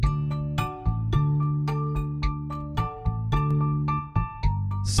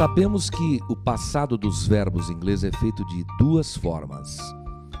Sabemos que o passado dos verbos em inglês é feito de duas formas.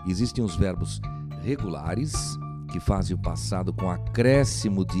 Existem os verbos regulares, que fazem o passado com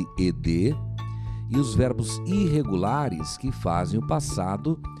acréscimo de ed, e os verbos irregulares, que fazem o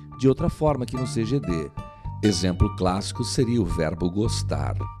passado de outra forma que não seja ed. Exemplo clássico seria o verbo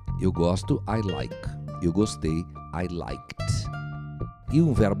gostar. Eu gosto, I like. Eu gostei, I liked. E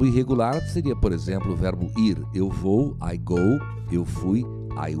um verbo irregular seria, por exemplo, o verbo ir. Eu vou, I go. Eu fui,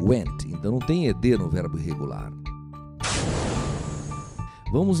 I went. Então não tem ed no verbo irregular.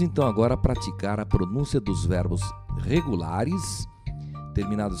 Vamos então agora praticar a pronúncia dos verbos regulares,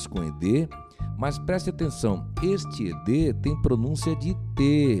 terminados com ed, mas preste atenção, este ed tem pronúncia de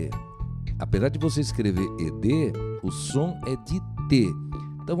t. Apesar de você escrever ed, o som é de t.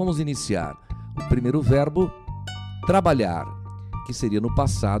 Então vamos iniciar. O primeiro verbo, trabalhar, que seria no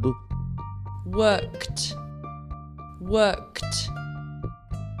passado worked, worked.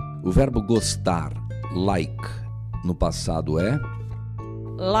 O verbo gostar, like, no passado é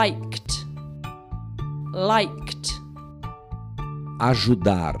liked, liked.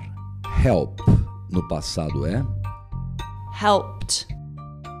 ajudar, help, no passado é helped,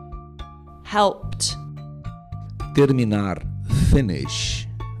 helped. terminar, finish,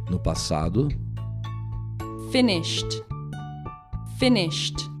 no passado finished,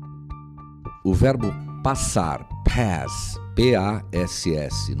 finished. o verbo passar, pass,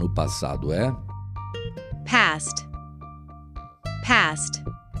 P-A-S-S, no passado é Past, past.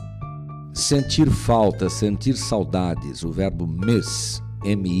 sentir falta, sentir saudades, o verbo miss,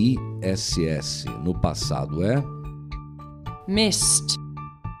 M-I-S-S, no passado é missed,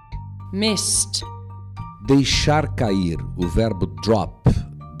 missed. deixar cair, o verbo drop,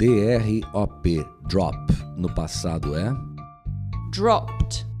 D-R-O-P, drop, no passado é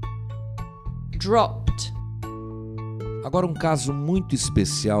dropped, dropped. Agora um caso muito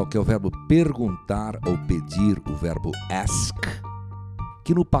especial que é o verbo perguntar ou pedir, o verbo ask,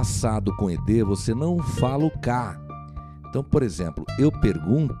 que no passado com ed você não fala o K. Então, por exemplo, eu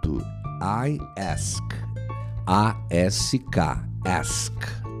pergunto, I ask, A-S-K, ask.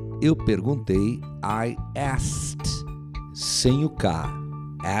 Eu perguntei, I asked, sem o K,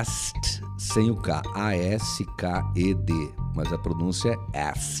 asked, sem o K, A-S-K-E-D, mas a pronúncia é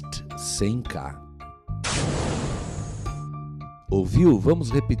asked, sem K. Ouviu?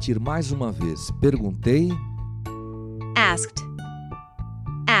 Vamos repetir mais uma vez. Perguntei, Asked,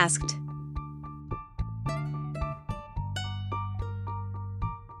 asked.